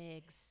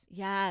figs.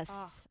 Yes.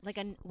 Like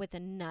with a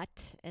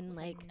nut and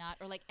like a nut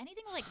or like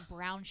anything with like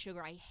brown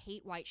sugar. I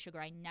hate white sugar.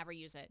 I never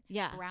use it.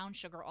 Yeah. Brown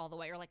sugar all the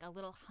way, or like a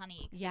little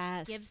honey.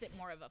 Yes. It gives it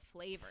more of a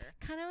flavor.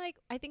 Kind of like,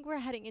 I think we're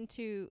heading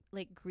into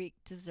like Greek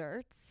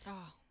desserts.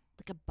 Oh.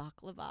 Like a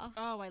baklava.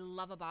 Oh, I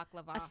love a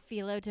baklava. A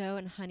phyllo dough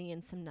and honey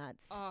and some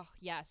nuts. Oh,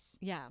 yes.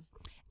 Yeah.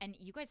 And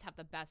you guys have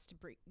the best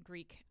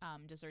Greek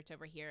desserts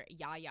over here.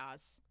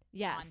 Yaya's.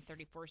 Yes. On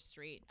 34th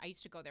Street. I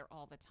used to go there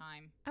all the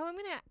time. Oh,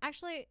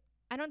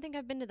 I don't think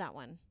I've been to that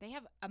one. They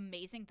have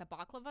amazing, the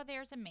baklava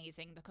there is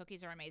amazing. The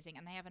cookies are amazing.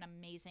 And they have an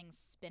amazing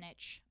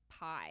spinach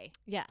pie.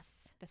 Yes.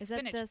 The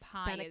spinach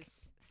pie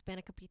is.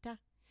 Spanakopita?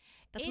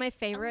 That's my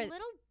favorite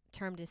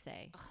term to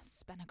say.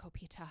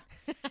 Spanakopita.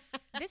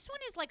 This one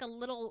is like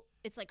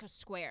it's like a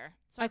square.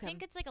 So I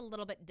think it's like a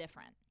little bit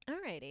different.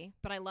 Alrighty.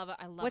 But I love it.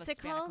 I love What's it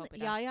called?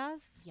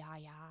 Yaya's?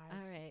 Yaya's. All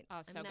right.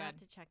 Oh, so I'm good. Have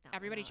to check that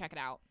Everybody check it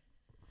out.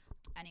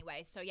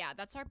 Anyway, so yeah,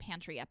 that's our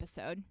pantry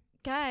episode.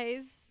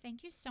 Guys.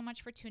 Thank you so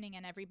much for tuning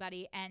in,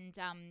 everybody. And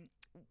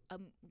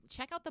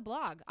check out the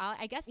blog.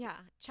 I guess. Yeah.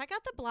 Check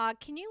out the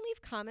blog. Can you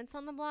leave comments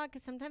on the blog?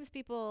 Because sometimes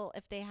people,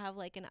 if they have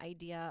like an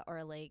idea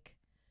or like,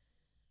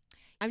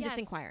 I'm just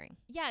inquiring.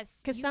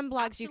 Yes. Because some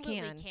blogs you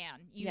can.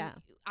 Yeah.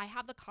 I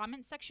have the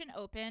comment section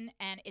open,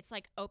 and it's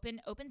like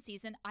open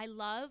season. I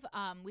love,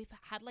 we've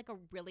had like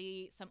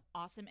some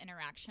awesome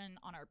interaction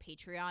on our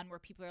Patreon where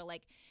people are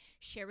like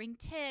sharing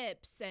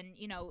tips and,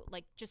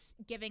 like just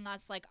giving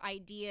us like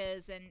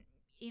ideas. And,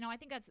 I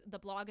think the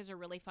blog is a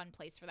really fun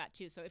place for that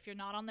too. So if you're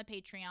not on the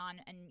Patreon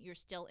and you're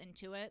still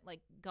into it,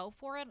 like go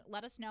for it.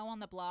 Let us know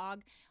on the blog.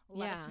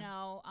 Let us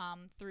know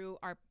through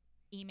our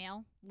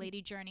email,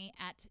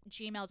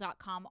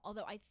 ladyjourney@gmail.com.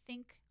 Although I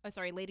think,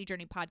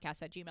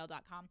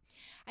 ladyjourneypodcast@gmail.com.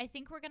 I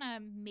think we're going to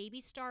maybe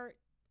start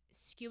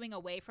skewing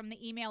away from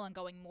the email and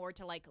going more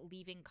to like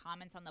leaving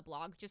comments on the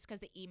blog, just because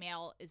the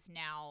email is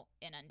now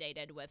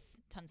inundated with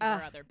tons of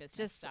our other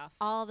business stuff.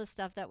 All the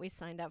stuff that we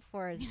signed up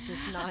for is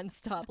just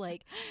nonstop,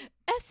 like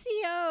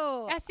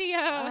SEO.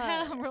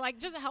 We're like,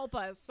 just help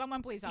us.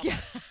 Someone please help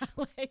us.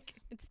 Like,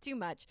 it's too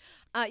much.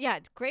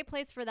 Great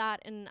place for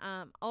that. And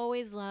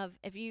always love,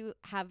 if you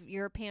have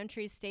your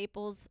pantry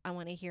staples, I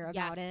want to hear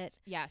about it.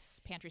 Yes,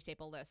 pantry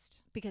staple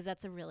list. Because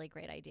that's a really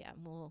great idea.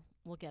 We'll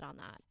get on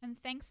that. And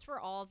thanks for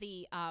all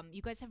the,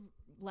 you guys have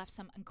left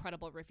some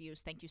incredible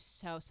reviews. Thank you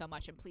so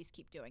much. And please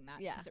keep doing that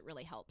because it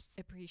really helps.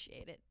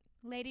 Appreciate it.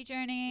 Lady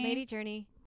Journey. Lady Journey.